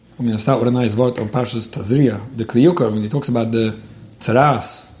I'm going to start with a nice word on Parshas Tazria, the Kliyukar, when he talks about the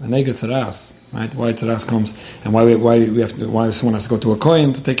tzaras, the nega tzaras, right? Why tzaras comes, and why someone has to go to a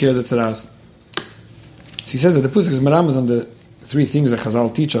kohen to take care of the tzaras. So he says that the Pusik is meramas on the three things that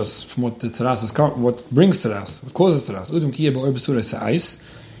Chazal teach us from what the tzaras is, what brings tzaras, what causes tzaras. Udum kiyeh ba'or b'surah sa'ais.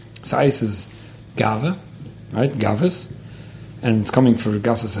 Sa'ais is gava, right? Gavis, and it's coming for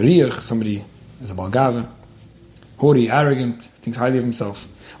gasas riyach. Somebody is a balgava, hori, arrogant, thinks highly of himself.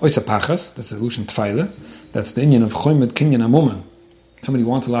 Oisa pachas, that's the illusion tfeile. That's the Indian of choymed kinyan amuman. Somebody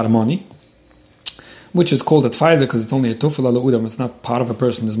wants a lot of money, which is called a tfeile because it's only a tufel ala udam. It's not part of a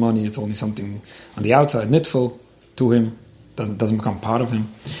person's money. It's only something on the outside, nitful to him. Doesn't become part of him.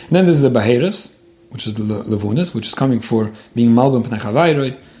 And then there's the baheras, which is the levunas, which is coming for being malbim p'nei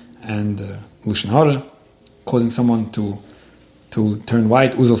chavayroi and lushan hara, causing someone to turn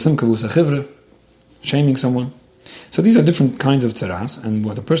white, uzal simka v'usa chivre, shaming someone. So these are different kinds of tzaras, and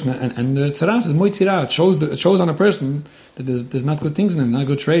what a person and the tzaras is moitzira. It shows on a person that there's not good things in him, not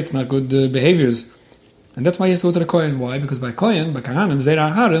good traits, not good behaviors, and that's why he has to go to the kohen. Why? Because by kohen, by kahanim, zera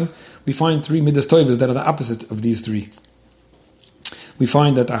aharon, we find three midas toivas that are the opposite of these three. We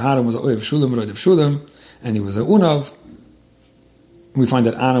find that Aharon was a oyev shulam, roidev shulam, and he was a unav. We find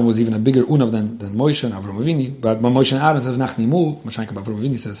that Aaron was even a bigger unav than Moshe and Avram Avini. But Moshe and Aaron says nachni mu. Mashiach Avram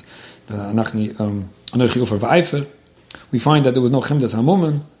Avini says nachni anochi ufer va'ayfer. We find that there was no chemdas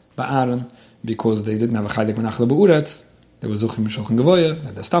hamumen by Aaron because they didn't have a chaylik menachle beuretz. There was zuchim shulchan gevoya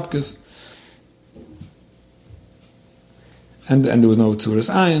and the stapkes, and there was no tzuras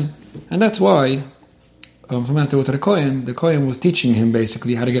ayin, and that's why. Someone had to go to the Kohen was teaching him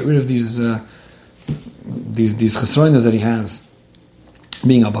basically how to get rid of these chesroinas that he has,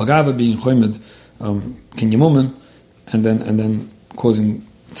 being a balgava, being choymed, kinyamumen, and then causing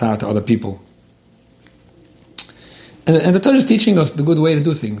tzar to other people. And the Torah is teaching us the good way to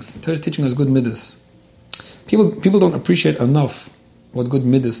do things. The Torah is teaching us good midas. People don't appreciate enough what good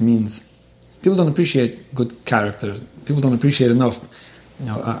midas means. People don't appreciate good character. People don't appreciate enough,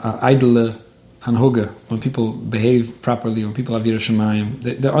 idler. Hanhoga, when people behave properly, when people have Yiras Shamayim.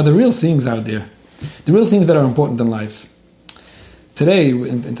 There are the real things out there. The real things that are important in life. Today,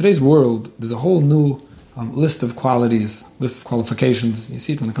 in today's world, there's a whole new list of qualities, list of qualifications. You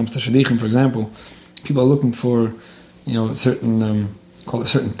see it when it comes to Shadichim, for example. People are looking for, certain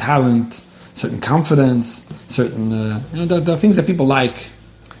talent, certain confidence, certain, there are things that people like,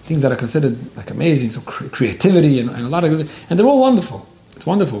 things that are considered like amazing, so creativity and a lot of, and they're all wonderful. It's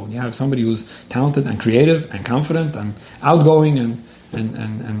wonderful when you have somebody who's talented and creative and confident and outgoing and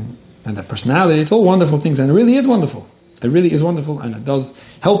that personality. It's all wonderful things, and it really is wonderful. It really is wonderful, and it does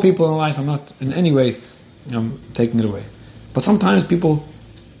help people in life. I'm not in any way taking it away. But sometimes people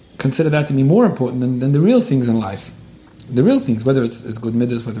consider that to be more important than the real things in life. The real things, whether it's good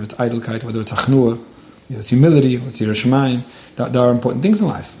midas, whether it's idolkeit, whether it's achnua, it's humility, it's Yiras Shamayim, there are important things in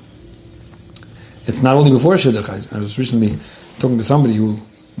life. It's not only before Shidduch. I was recently talking to somebody who,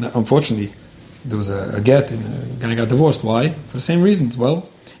 unfortunately, there was a get and a guy got divorced. Why? For the same reasons. Well,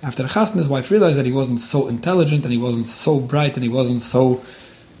 after the chassan, his wife realized that he wasn't so intelligent and he wasn't so bright and he wasn't so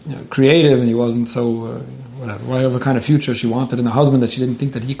creative and he wasn't so whatever kind of future she wanted in a husband that she didn't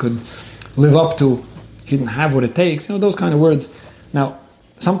think that he could live up to. He didn't have what it takes. Those kind of words. Now,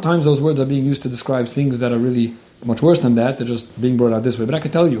 sometimes those words are being used to describe things that are really much worse than that. They're just being brought out this way. But I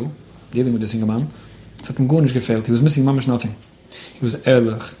can tell you, dealing with this young man, it hat ihm gar nicht gefehlt. He was missing mamish nothing. He was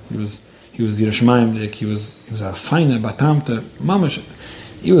ehrlich. He was Yiras Shamayim. He was a fine batamte mamish.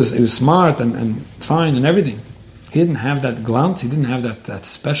 He was smart and fine and everything. He didn't have that glance. He didn't have that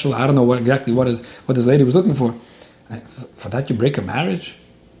special. I don't know what this lady was looking for. For that you break a marriage.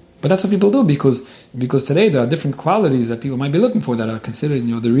 But that's what people do because today there are different qualities that people might be looking for that are considered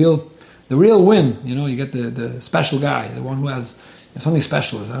the real win. You get the special guy, the one who has something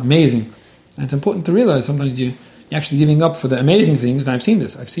special, amazing. And it's important to realize sometimes you're actually giving up for the amazing things. And I've seen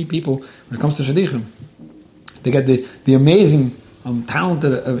this. I've seen people, when it comes to Shadichim, they get the amazing,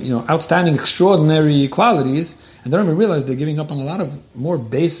 talented, outstanding, extraordinary qualities, and they don't even realize they're giving up on a lot of more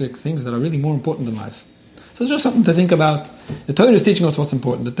basic things that are really more important in life. So it's just something to think about. The Torah is teaching us what's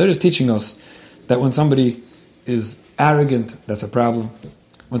important. The Torah is teaching us that when somebody is arrogant, that's a problem.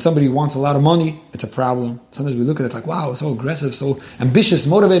 When somebody wants a lot of money, it's a problem. Sometimes we look at it like, wow, so aggressive, so ambitious,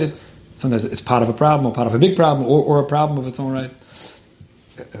 motivated. Sometimes it's part of a problem, or part of a big problem, or a problem of its own right.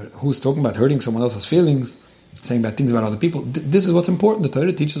 Who's talking about hurting someone else's feelings, saying bad things about other people? This is what's important. The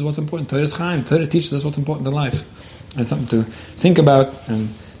Torah teaches what's important. Torah is Chaim. Torah teaches us what's important in life. And it's something to think about and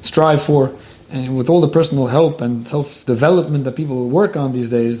strive for. And with all the personal help and self-development that people work on these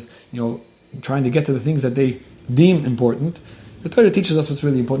days, trying to get to the things that they deem important, The Torah teaches us what's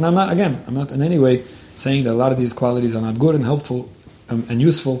really important. Now, I'm not in any way saying that a lot of these qualities are not good and helpful and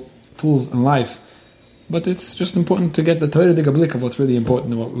useful tools in life. But it's just important to get the Torah dig a blick of what's really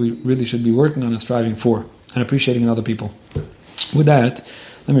important and what we really should be working on and striving for and appreciating in other people. With that,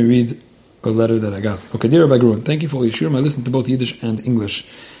 let me read a letter that I got. Okay, dear Rabbi Gruen, thank you for all your shiurim. I listened to both Yiddish and English.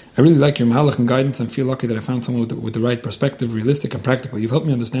 I really like your mahalach and guidance and feel lucky that I found someone with the right perspective, realistic and practical. You've helped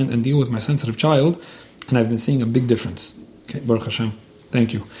me understand and deal with my sensitive child, and I've been seeing a big difference. Okay, Baruch Hashem.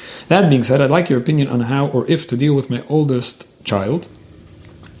 Thank you. That being said, I'd like your opinion on how or if to deal with my oldest child,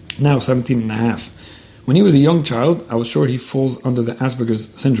 now 17 and a half. When he was a young child, I was sure he falls under the Asperger's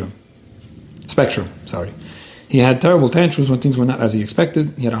spectrum. He had terrible tantrums when things were not as he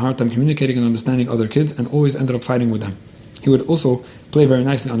expected. He had a hard time communicating and understanding other kids and always ended up fighting with them. He would also play very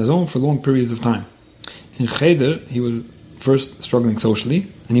nicely on his own for long periods of time. In Cheder, he was first struggling socially,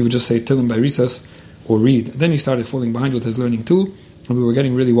 and he would just say Tehillim by recess or read. Then he started falling behind with his learning too, and we were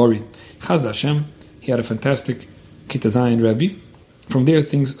getting really worried. Chazda Hashem, he had a fantastic Kita Zayin Rebbe. From there,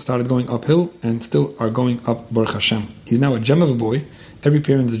 things started going uphill and still are going up, Baruch Hashem. He's now a gem of a boy, every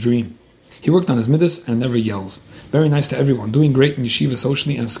parent's dream. He worked on his midas and never yells. Very nice to everyone, doing great in yeshiva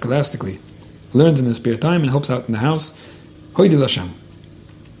socially and scholastically. Learns in his spare time and helps out in the house. Hoidil Hashem.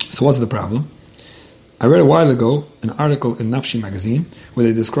 So what's the problem? I read a while ago an article in Nafshi magazine where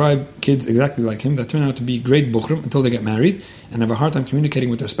they describe kids exactly like him that turn out to be great bukhrim until they get married and have a hard time communicating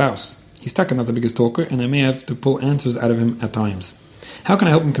with their spouse. He's stuck, not the biggest talker, and I may have to pull answers out of him at times. How can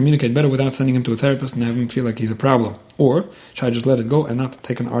I help him communicate better without sending him to a therapist and have him feel like he's a problem? Or should I just let it go and not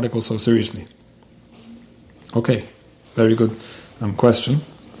take an article so seriously? Okay, very good question.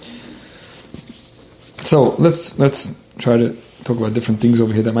 So let's try to talk about different things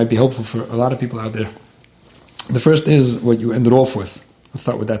over here that might be helpful for a lot of people out there. The first is what you ended off with. Let's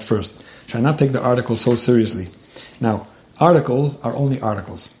start with that first. Should I not take the article so seriously? Now, articles are only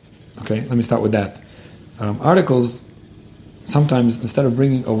articles. Okay, let me start with that. Articles sometimes, instead of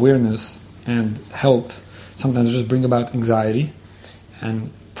bringing awareness and help, sometimes just bring about anxiety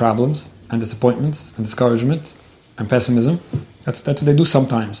and problems and disappointments and discouragement and pessimism. That's what they do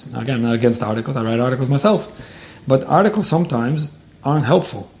sometimes. Now, again, I'm not against articles. I write articles myself. But articles sometimes aren't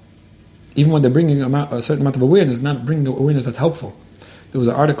helpful. Even when they're bringing a certain amount of awareness, not bringing the awareness that's helpful. There was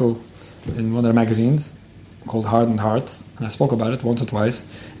an article in one of the magazines called Hardened Hearts, and I spoke about it once or twice.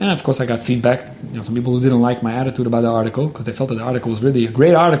 And of course I got feedback. Some people who didn't like my attitude about the article because they felt that the article was really a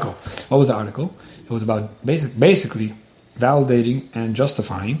great article. What was the article? It was about basically validating and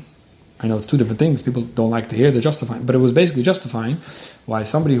justifying. I know it's two different things. People don't like to hear the justifying, but it was basically justifying why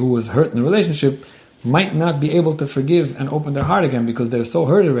somebody who was hurt in a relationship might not be able to forgive and open their heart again because they're so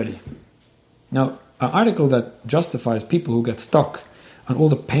hurt already. Now, an article that justifies people who get stuck on all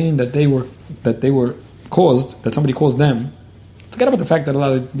the pain that they were caused, that somebody caused them. Forget about the fact that a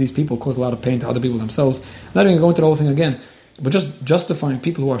lot of these people cause a lot of pain to other people themselves. I'm not even going to the whole thing again. But just justifying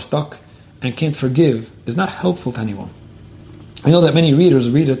people who are stuck and can't forgive is not helpful to anyone. I know that many readers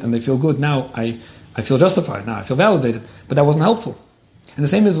read it and they feel good. Now I feel justified. Now I feel validated. But that wasn't helpful. And the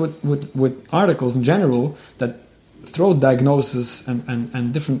same is with articles in general that throw diagnosis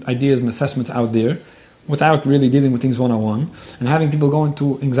and different ideas and assessments out there without really dealing with things one-on-one and having people go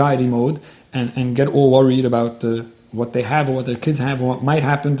into anxiety mode and get all worried about what they have or what their kids have or what might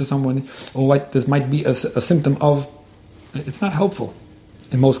happen to someone or what this might be a symptom of. It's not helpful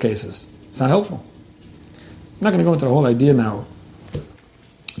in most cases. It's not helpful. I'm not going to go into the whole idea now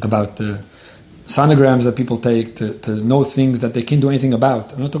about the sonograms that people take to know things that they can't do anything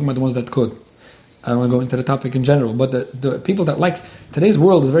about. I'm not talking about the ones that could. I don't want to go into the topic in general, but the people that like today's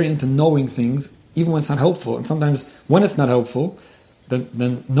world is very into knowing things even when it's not helpful, and sometimes when it's not helpful,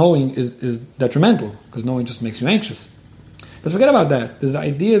 then knowing is detrimental because knowing just makes you anxious. But forget about that. There's the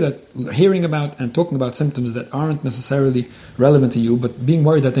idea that hearing about and talking about symptoms that aren't necessarily relevant to you, but being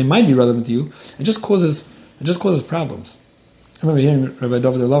worried that they might be relevant to you, it just causes problems. I remember hearing Rabbi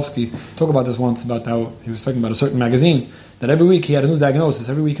David Orlovsky talk about this once, about how he was talking about a certain magazine, that every week he had a new diagnosis.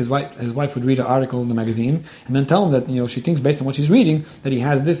 Every week his wife would read an article in the magazine and then tell him that she thinks based on what she's reading that he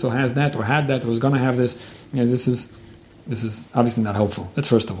has this or has that or had that or is going to have this. This is obviously not helpful. That's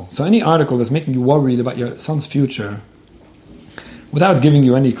first of all. So any article that's making you worried about your son's future without giving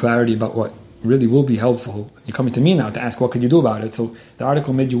you any clarity about what really will be helpful, you're coming to me now to ask what could you do about it. So the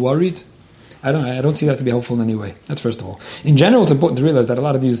article made you worried. I don't see that to be helpful in any way. That's first of all. In general, it's important to realize that a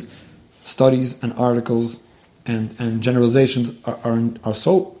lot of these studies and articles and generalizations are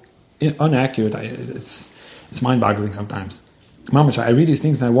so inaccurate. It's mind-boggling sometimes. Mamash, I read these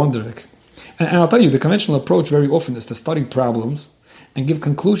things and I wonder. And I'll tell you, the conventional approach very often is to study problems and give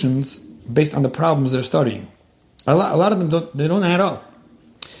conclusions based on the problems they're studying. A lot of them don't add up.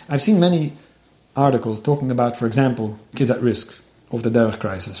 I've seen many articles talking about, for example, kids at risk of the derech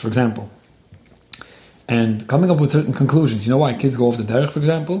crisis, for example, and coming up with certain conclusions. You know why kids go off the derech, for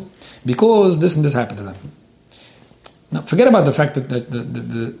example? Because this and this happened to them. Now, forget about the fact that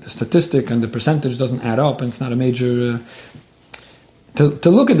the statistic and the percentage doesn't add up, and it's not a major... To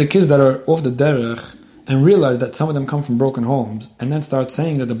look at the kids that are off the derech and realize that some of them come from broken homes, and then start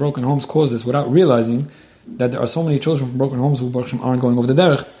saying that the broken homes caused this without realizing that there are so many children from broken homes who aren't going over the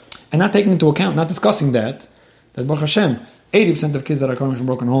derech, and not taking into account, not discussing that Baruch Hashem, 80% of kids that are coming from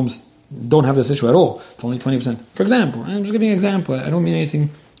broken homes don't have this issue at all. It's only 20%. For example, I'm just giving you an example. I don't mean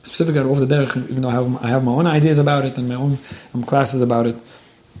anything specific at over the derech, even though I have my own ideas about it and my own classes about it.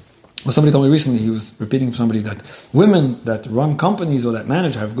 Well, somebody told me recently, he was repeating for somebody that women that run companies or that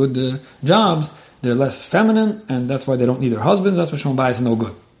manage have good jobs, they're less feminine, and that's why they don't need their husbands. That's why Shalom Bayis is no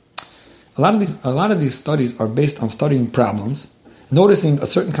good. A lot of these studies are based on studying problems, noticing a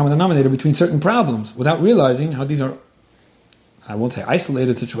certain common denominator between certain problems, without realizing how these are, I won't say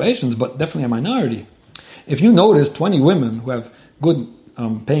isolated situations, but definitely a minority. If you notice 20 women who have good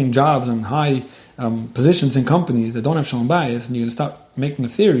paying jobs and high positions in companies that don't have Shalom Bayis, and you're going to start making a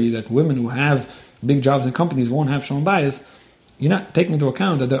theory that women who have big jobs in companies won't have Shalom Bayis, you're not taking into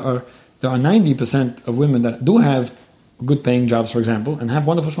account that there are 90% of women that do have good paying jobs, for example, and have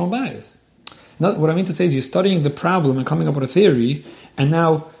wonderful Shalom Bayis. Now, what I mean to say is you're studying the problem and coming up with a theory, and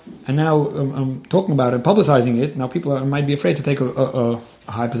now talking about it and publicizing it. Now people might be afraid to take a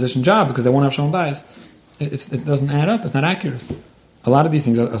high position job because they won't have Shalom Bayis. It doesn't add up. It's not accurate. A lot of these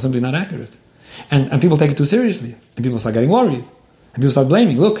things are simply not accurate. And people take it too seriously. And people start getting worried. And people start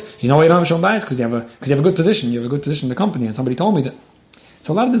blaming. Look, you know why you don't have Shalom Bayis? Because you have a good position. You have a good position in the company. And somebody told me that.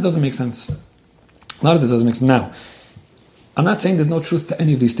 So a lot of this doesn't make sense. Now, I'm not saying there's no truth to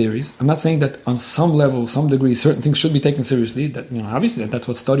any of these theories. I'm not saying that on some level, some degree, certain things should be taken seriously. That, obviously that's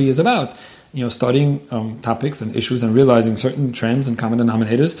what study is about. Studying topics and issues and realizing certain trends and common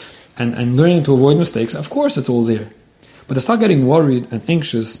denominators and learning to avoid mistakes. Of course, it's all there. But to start getting worried and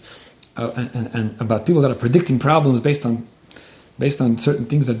anxious and about people that are predicting problems based on certain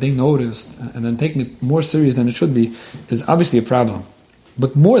things that they noticed and then taking it more serious than it should be is obviously a problem.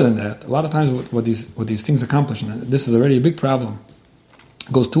 But more than that, a lot of times what these things accomplish, and this is already a big problem,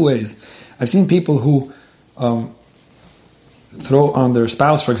 goes two ways. I've seen people who throw on their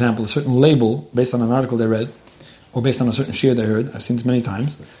spouse, for example, a certain label based on an article they read, or based on a certain shir they heard. I've seen this many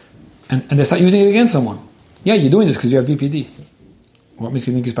times. And they start using it against someone. Yeah, you're doing this because you have BPD. What makes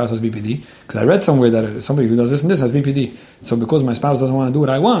you think your spouse has BPD? Because I read somewhere that somebody who does this and this has BPD. So because my spouse doesn't want to do what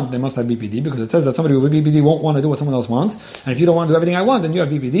I want, they must have BPD, because it says that somebody with BPD won't want to do what someone else wants. And if you don't want to do everything I want, then you have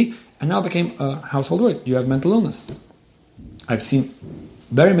BPD. And now it became a household word. You have mental illness. I've seen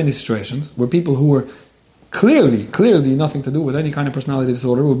very many situations where people who were clearly nothing to do with any kind of personality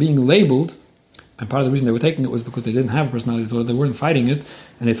disorder were being labeled. And part of the reason they were taking it was because they didn't have a personality disorder. They weren't fighting it.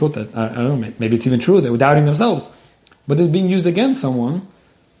 And they thought that, I don't know, maybe it's even true. They were doubting themselves. But it's being used against someone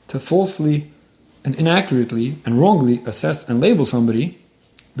to falsely and inaccurately and wrongly assess and label somebody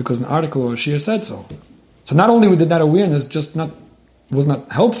because an article or a shir said so. So not only did that awareness was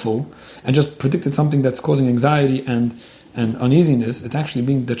not helpful and just predicted something that's causing anxiety and uneasiness, it's actually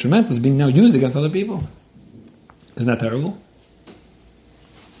being detrimental. It's being now used against other people. Isn't that terrible?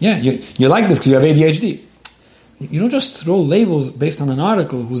 Yeah, you like this because you have ADHD. You don't just throw labels based on an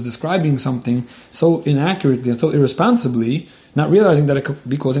article who's describing something so inaccurately and so irresponsibly, not realizing that it could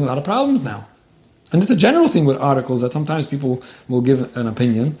be causing a lot of problems now. And it's a general thing with articles that sometimes people will give an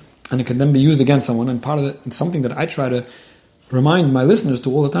opinion and it can then be used against someone. And part of it, it's something that I try to remind my listeners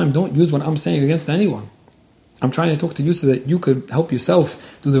to all the time. Don't use what I'm saying against anyone. I'm trying to talk to you so that you could help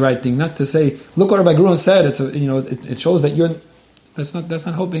yourself do the right thing, not to say, look what Rabbi Gruen said. It shows that that's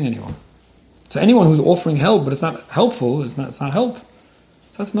not helping anyone. So anyone who's offering help, but it's not helpful, it's not help. So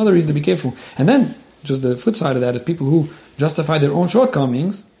that's another reason to be careful. And then, just the flip side of that is people who justify their own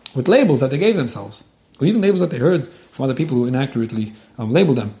shortcomings with labels that they gave themselves, or even labels that they heard from other people who inaccurately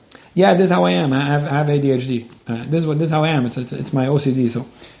labeled them. Yeah, this is how I am. I have ADHD. This is how I am. It's my OCD. So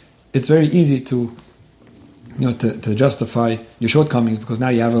it's very easy to to justify your shortcomings because now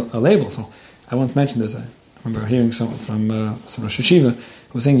you have a label. So I once mentioned this. I remember hearing some from some Rosh Hashiva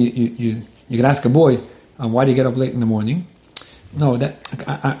who was saying you could ask a boy, why do you get up late in the morning? No,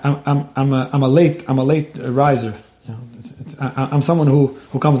 I'm a late riser. I'm someone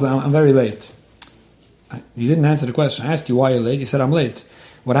who comes. I'm very late. You didn't answer the question. I asked you why you're late. You said I'm late.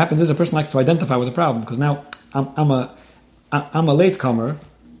 What happens is a person likes to identify with a problem because now I'm a latecomer.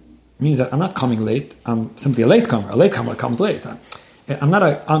 Means that I'm not coming late. I'm simply a latecomer. A latecomer comes late. I'm not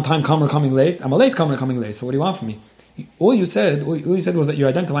an on-time comer coming late. I'm a late comer coming late. So what do you want from me? All you said was that you're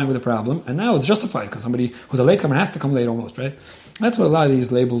identifying with a problem, and now it's justified because somebody who's a late comer has to come late almost, right? That's what a lot of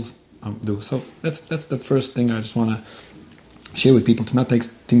these labels do. So that's the first thing I just want to share with people, to not take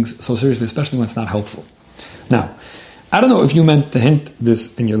things so seriously, especially when it's not helpful. Now, I don't know if you meant to hint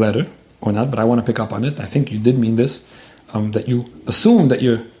this in your letter or not, but I want to pick up on it. I think you did mean this, that you assumed that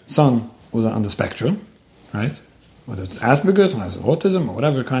your son was on the spectrum, right? Whether it's Asperger's, whether it's autism, or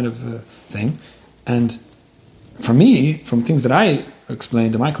whatever kind of thing. And for me, from things that I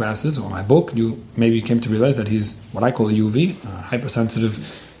explained in my classes or my book, you maybe came to realize that he's what I call a UV, a hypersensitive,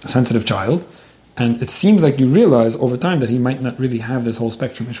 sensitive child. And it seems like you realize over time that he might not really have this whole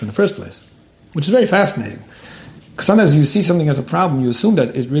spectrum issue in the first place, which is very fascinating. Because sometimes you see something as a problem, you assume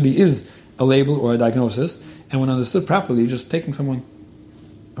that it really is a label or a diagnosis, and when understood properly, just taking someone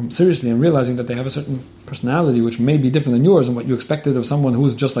seriously and realizing that they have a certain personality which may be different than yours, and what you expected of someone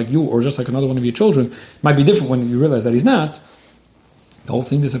who's just like you or just like another one of your children might be different when you realize that he's not, the whole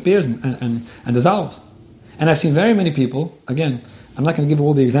thing disappears and dissolves. And I've seen very many people, again, I'm not going to give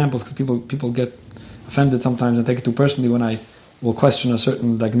all the examples because people get offended sometimes and take it too personally when I will question a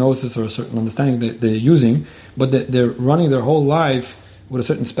certain diagnosis or a certain understanding that they're using, but they're running their whole life with a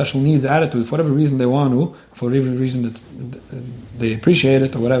certain special needs attitude, for whatever reason they want to, for whatever reason that they appreciate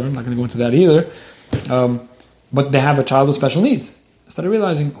it or whatever. I'm not going to go into that either. But they have a child with special needs. I started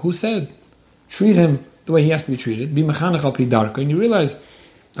realizing, who said, treat him the way he has to be treated, be mechanech al pi darka, and you realize,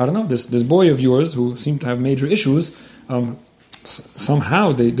 I don't know, this boy of yours who seemed to have major issues,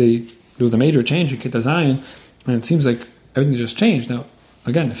 somehow there was a major change in Kita Zion, and it seems like everything just changed. Now,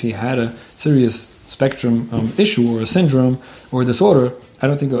 again, if he had a serious spectrum issue or a syndrome or a disorder, I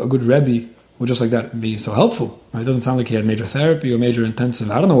don't think a good Rebbe would just like that be so helpful. Right? It doesn't sound like he had major therapy or major intensive,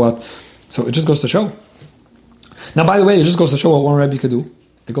 I don't know what. So it just goes to show. Now, by the way, it just goes to show what one Rebbe could do.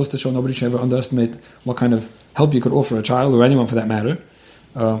 It goes to show nobody should ever underestimate what kind of help you could offer a child or anyone for that matter.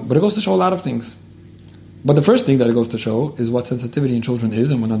 But it goes to show a lot of things. But the first thing that it goes to show is what sensitivity in children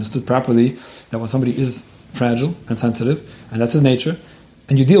is, and when understood properly, that when somebody is fragile and sensitive, and that's his nature,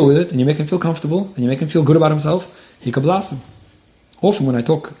 and you deal with it, and you make him feel comfortable, and you make him feel good about himself, he could blossom. Often when I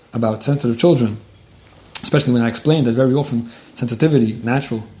talk about sensitive children, especially when I explain that very often sensitivity,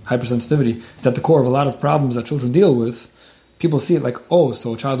 natural hypersensitivity, is at the core of a lot of problems that children deal with, people see it like, oh,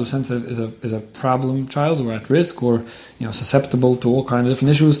 so a child who's sensitive is a problem child, or at risk, or susceptible to all kinds of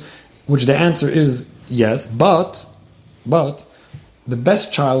different issues, which the answer is yes, but the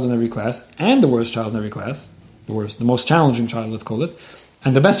best child in every class and the worst child in every class, the most challenging child, let's call it,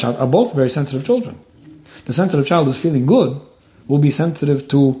 and the best child are both very sensitive children. The sensitive child who's feeling good will be sensitive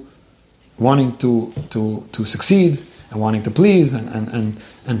to wanting to succeed and wanting to please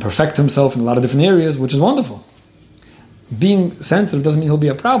and perfect himself in a lot of different areas, which is wonderful. Being sensitive doesn't mean he'll be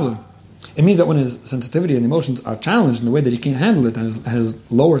a problem. It means that when his sensitivity and emotions are challenged in the way that he can't handle it, and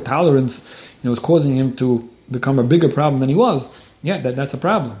his lower tolerance is causing him to become a bigger problem than he was, that's a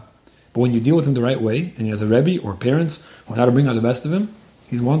problem. But when you deal with him the right way, and he has a Rebbe or parents who know how to bring out the best of him,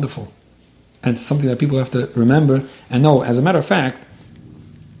 he's wonderful. And it's something that people have to remember and know. As a matter of fact,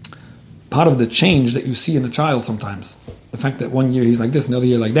 part of the change that you see in a child sometimes, the fact that one year he's like this, another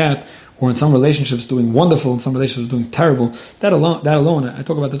year like that, or in some relationships doing wonderful, in some relationships doing terrible, that alone, I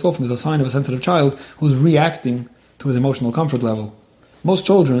talk about this often, is a sign of a sensitive child who's reacting to his emotional comfort level. Most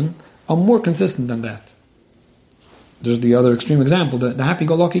children are more consistent than that. There's the other extreme example. The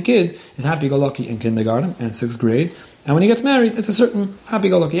happy-go-lucky kid is happy-go-lucky in kindergarten and 6th grade, and when he gets married, it's a certain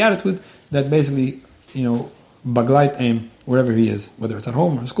happy-go-lucky attitude that basically, baglite aim wherever he is, whether it's at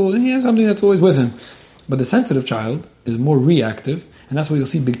home or in school, and he has something that's always with him. But the sensitive child is more reactive, and that's where you'll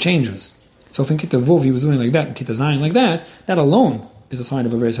see big changes. So if in Kita Vov he was doing like that, in Kita Zayin like that alone is a sign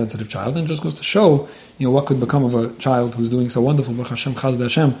of a very sensitive child, and just goes to show, what could become of a child who's doing so wonderful. Baruch Hashem, Chazda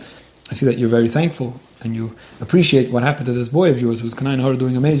Hashem. I see that you're very thankful, and you appreciate what happened to this boy of yours who's Kanai Nahar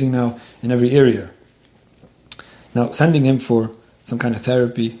doing amazing now in every area. Now, sending him for some kind of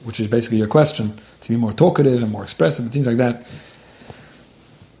therapy, which is basically your question, to be more talkative and more expressive and things like that.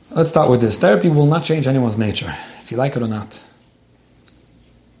 Let's start with this. Therapy will not change anyone's nature, if you like it or not.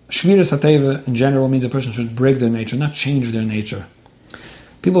 Shviras HaTeva in general means a person should break their nature, not change their nature.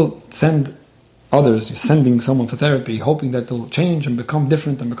 People send others, sending someone for therapy, hoping that they'll change and become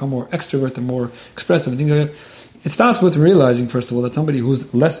different and become more extrovert and more expressive and things like that. It starts with realizing, first of all, that somebody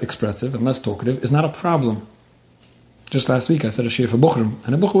who's less expressive and less talkative is not a problem. Just last week I said a shir for Bukhrim,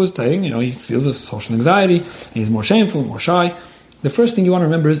 and a Bukhar was saying, he feels this social anxiety, and he's more shameful, more shy. The first thing you want to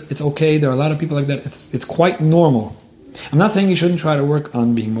remember is it's okay, there are a lot of people like that, it's quite normal. I'm not saying you shouldn't try to work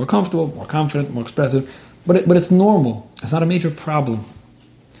on being more comfortable, more confident, more expressive, But it's normal. It's not a major problem.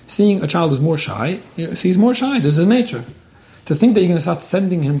 Seeing a child who's more shy, he's more shy. This is his nature. To think that you're going to start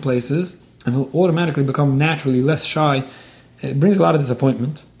sending him places and he'll automatically become naturally less shy, it brings a lot of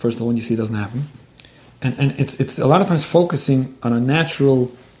disappointment, first of all, when you see it doesn't happen. And it's a lot of times focusing on a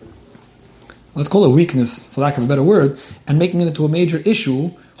natural, let's call it weakness, for lack of a better word, and making it into a major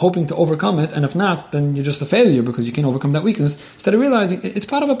issue, hoping to overcome it, and if not, then you're just a failure because you can't overcome that weakness, instead of realizing it's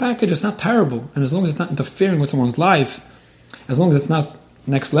part of a package, it's not terrible, and as long as it's not interfering with someone's life, as long as it's not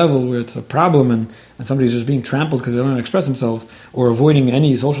next level where it's a problem and somebody's just being trampled because they don't know how to express themselves, or avoiding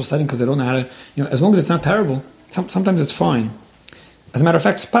any social setting because they don't know how to, as long as it's not terrible, sometimes it's fine. As a matter of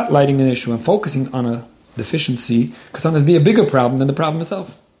fact, spotlighting an issue and focusing on a deficiency could sometimes be a bigger problem than the problem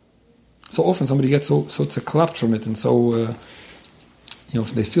itself. So often somebody gets so collapsed from it and so,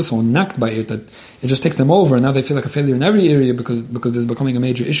 they feel so knocked by it that it just takes them over, and now they feel like a failure in every area because this is becoming a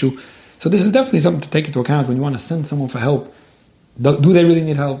major issue. So this is definitely something to take into account when you want to send someone for help. Do they really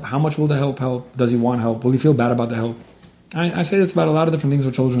need help? How much will the help? Does he want help? Will he feel bad about the help? I say this about a lot of different things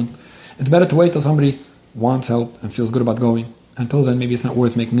with children. It's better to wait till somebody wants help and feels good about going. Until then, maybe it's not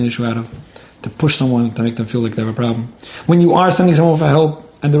worth making an issue out of, to push someone to make them feel like they have a problem. When you are sending someone for help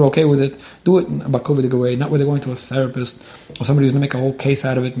and they're okay with it, do it in a bakovidig way, not where they're going to a therapist or somebody who's going to make a whole case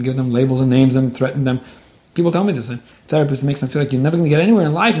out of it and give them labels and names and threaten them. People tell me this. Therapist makes them feel like you're never going to get anywhere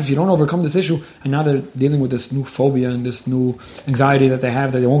in life if you don't overcome this issue. And now they're dealing with this new phobia and this new anxiety that they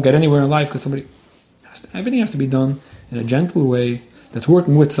have, that they won't get anywhere in life because everything has to be done in a gentle way that's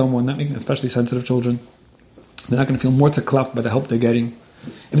working with someone, not making especially sensitive children. They're not going to feel more clapped by the help they're getting.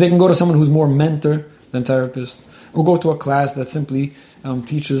 If they can go to someone who's more mentor than therapist, or go to a class that simply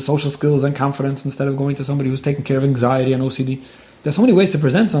teaches social skills and confidence instead of going to somebody who's taking care of anxiety and OCD. There's so many ways to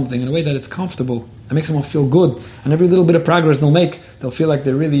present something in a way that it's comfortable and makes someone feel good. And every little bit of progress they'll make, they'll feel like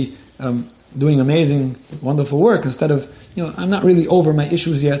they're really doing amazing, wonderful work instead of, I'm not really over my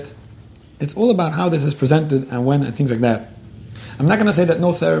issues yet. It's all about how this is presented and when and things like that. I'm not going to say that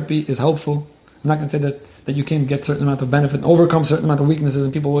no therapy is helpful. I'm not going to say that you can get a certain amount of benefit and overcome certain amount of weaknesses,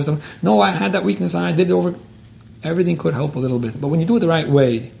 and people always tell me, no, I had that weakness, I did it everything could help a little bit. But when you do it the right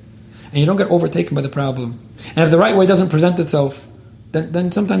way, and you don't get overtaken by the problem, and if the right way doesn't present itself,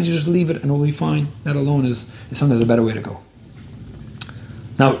 then sometimes you just leave it and it'll be fine. That alone is sometimes a better way to go.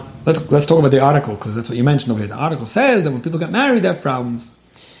 Now, let's talk about the article, because that's what you mentioned over here. The article says that when people get married, they have problems.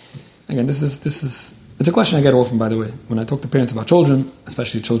 Again, this is it's a question I get often, by the way, when I talk to parents about children,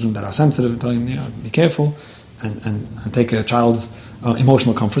 especially children that are sensitive, and telling them, be careful and take a child's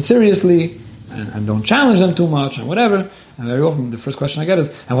emotional comfort seriously and don't challenge them too much and whatever. And very often the first question I get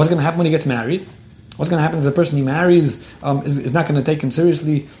is, and what's going to happen when he gets married? What's going to happen if the person he marries is not going to take him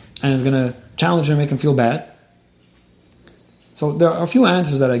seriously and is going to challenge him and make him feel bad? So there are a few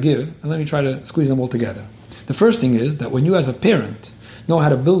answers that I give, and let me try to squeeze them all together. The first thing is that when you as a parent know how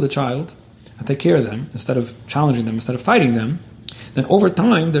to build a child and take care of them, instead of challenging them, instead of fighting them, then over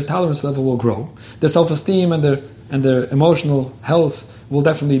time their tolerance level will grow. Their self-esteem and their emotional health will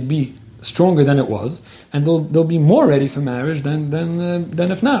definitely be stronger than it was, and they'll be more ready for marriage than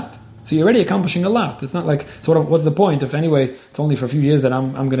if not. So you're already accomplishing a lot. It's not like, so what's the point if anyway it's only for a few years that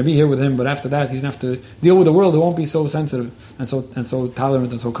I'm going to be here with him, but after that he's going to have to deal with the world. It won't be so sensitive and so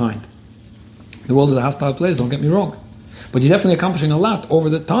tolerant and so kind. The world is a hostile place, don't get me wrong. But you're definitely accomplishing a lot over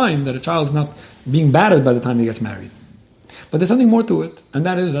the time that a child is not being battered by the time he gets married. But there's something more to it, and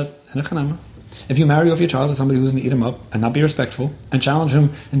that is that if you marry off your child to somebody who's going to eat him up and not be respectful and challenge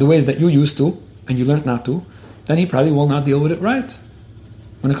him in the ways that you used to and you learned not to, then he probably will not deal with it right.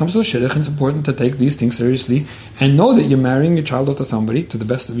 When it comes to a shidduch, it's important to take these things seriously and know that you're marrying your child off to somebody to the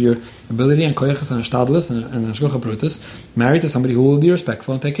best of your ability and koyachas and shtadlis and hashgacha prutis, married to somebody who will be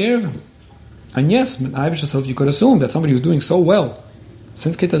respectful and take care of him. And yes, you could assume that somebody who's doing so well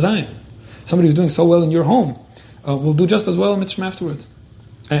since Kita Zayin, somebody who's doing so well in your home, will do just as well in Mitzvah afterwards.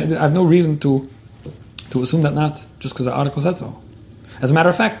 And I have no reason to assume that not just because the article said so. As a matter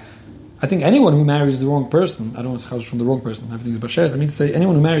of fact, I think anyone who marries the wrong person, I don't want to say from the wrong person, everything is bashert. I mean to say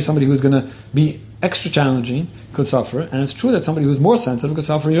anyone who marries somebody who's going to be extra challenging could suffer, and it's true that somebody who's more sensitive could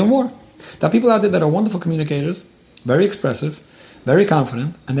suffer even more. There are people out there that are wonderful communicators, very expressive, very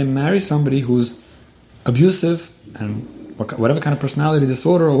confident, and they marry somebody who's abusive and whatever kind of personality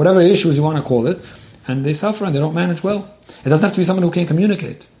disorder or whatever issues you want to call it, and they suffer and they don't manage well. It doesn't have to be someone who can't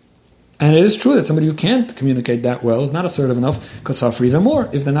communicate. And it is true that somebody who can't communicate that well, is not assertive enough, could suffer even more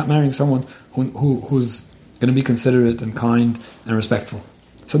if they're not marrying someone who's going to be considerate and kind and respectful.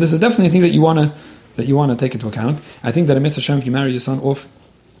 So this is definitely things that you want to take into account. I think that in Mitzvah Hashem, if you marry your son off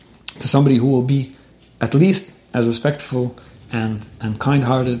to somebody who will be at least as respectful and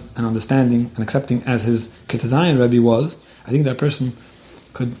kind-hearted and understanding and accepting as his Kitazayan Rebbe was, I think that person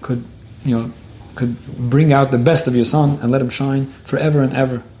could bring out the best of your son and let him shine forever and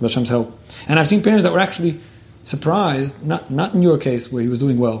ever with Hashem's help. And I've seen parents that were actually surprised, not in your case where he was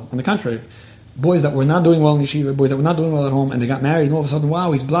doing well. On the contrary, boys that were not doing well in yeshiva, boys that were not doing well at home, and they got married, and all of a sudden,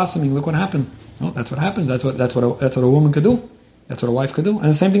 wow, he's blossoming. Look what happened. Well, that's what happens. That's what a woman could do. That's what a wife could do. And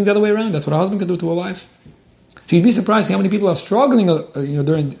the same thing the other way around. That's what a husband could do to a wife. So you'd be surprised how many people are struggling,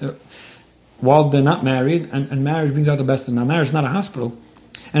 during while they're not married, and marriage brings out the best of them. Now, marriage is not a hospital.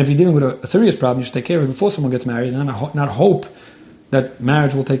 And if you're dealing with a serious problem, you should take care of it before someone gets married, and not hope that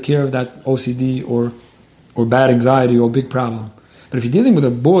marriage will take care of that OCD or bad anxiety or big problem. But if you're dealing with a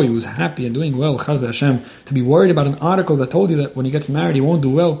boy who's happy and doing well, Chazda Hashem, to be worried about an article that told you that when he gets married he won't do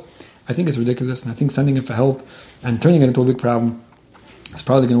well, I think it's ridiculous. And I think sending him for help and turning it into a big problem is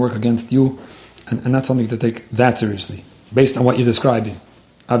probably going to work against you, and not something to take that seriously, based on what you're describing,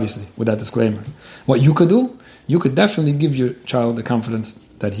 obviously, with that disclaimer. What you could do, you could definitely give your child the confidence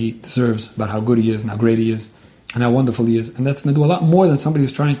that he deserves about how good he is and how great he is and how wonderful he is. And that's going to do a lot more than somebody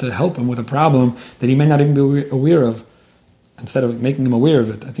who's trying to help him with a problem that he may not even be aware of, instead of making him aware of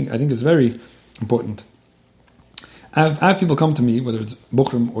it. I think it's very important. I have people come to me, whether it's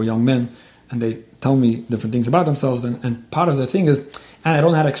Bukhrim or young men, and they tell me different things about themselves, and part of the thing is, and I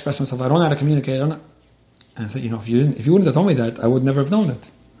don't know how to express myself, I don't know how to communicate, And I say, if you wouldn't have told me that, I would never have known it.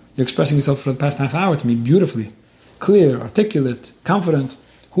 You're expressing yourself for the past half hour to me beautifully, clear, articulate, confident.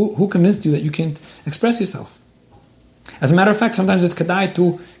 Who convinced you that you can't express yourself? As a matter of fact, sometimes it's kedai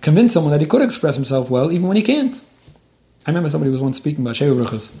to convince someone that he could express himself well, even when he can't. I remember somebody was once speaking about Sheva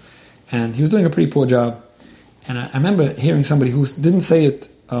Bruchas, and he was doing a pretty poor job. And I remember hearing somebody who didn't say it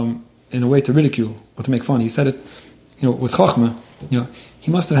in a way to ridicule or to make fun. He said it, with chachma.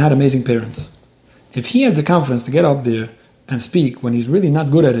 He must have had amazing parents. If he had the confidence to get up there and speak when he's really not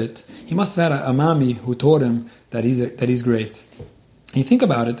good at it, he must have had a mommy who taught him that he's great. And you think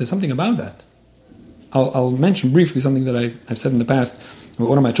about it, there's something about that. I'll mention briefly something that I've said in the past with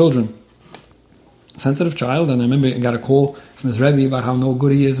one of my children. Sensitive child, and I remember I got a call from his Rebbe about how no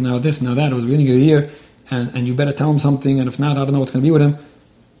good he is and how this and how that. It was the beginning of the year, and you better tell him something, and if not, I don't know what's going to be with him.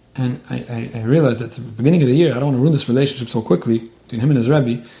 And I realized it's the beginning of the year, I don't want to ruin this relationship so quickly between him and his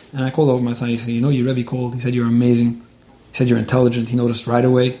Rebbe. And I called over my son, he said, your Rebbe called, he said, you're amazing. He said, you're intelligent. He noticed right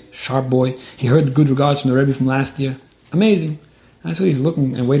away, sharp boy. He heard good regards from the Rebbe from last year. Amazing. And so he's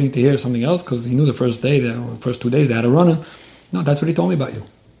looking and waiting to hear something else, because he knew the first 2 days they had a run-in. No, that's what he told me about you.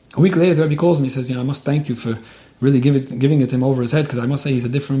 A week later, the Rebbe calls me. He says, I must thank you for really giving it him over his head, because I must say he's a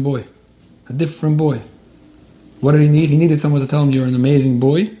different boy. A different boy. What did he need? He needed someone to tell him you're an amazing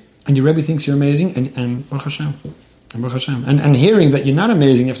boy, and your Rebbe thinks you're amazing, and Baruch Hashem. And Baruch Hashem. And hearing that you're not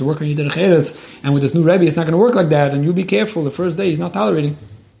amazing, you have to work on your derech eretz, and with this new Rebbe, it's not going to work like that, and you be careful, the first day he's not tolerating,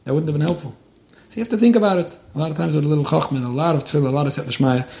 that wouldn't have been helpful. So you have to think about it. A lot of times with a little chachman, a lot of tefillah, a lot of siyat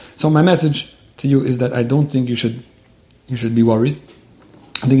d'shmaya. So my message to you is that I don't think you should be worried.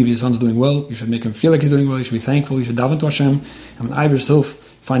 I think if your son's doing well, you should make him feel like he's doing well, you should be thankful, you should daven to Hashem, and when I yourself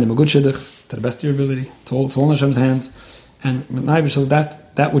find him a good shidduch, to the best of your ability. It's all in Hashem's hands. And when I yourself,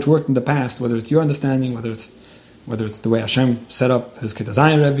 that which worked in the past, whether it's your understanding, whether it's the way Hashem set up his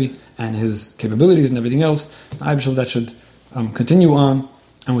Kitazayin Rebbe and his capabilities and everything else, I yourself, that should continue on.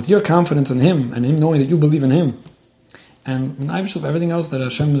 And with your confidence in Him, and Him knowing that you believe in Him, and when I yourself, everything else that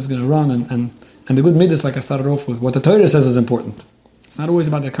Hashem is going to run, and the good midas, like I started off with, what the Torah says is important. It's not always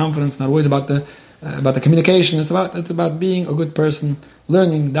about the confidence, not always about the communication. It's about being a good person,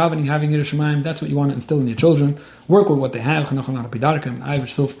 learning, davening, having Yiras Shamayim. That's what you want to instill in your children. Work with what they have. I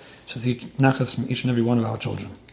yourself shall see nachas from each and every one of our children.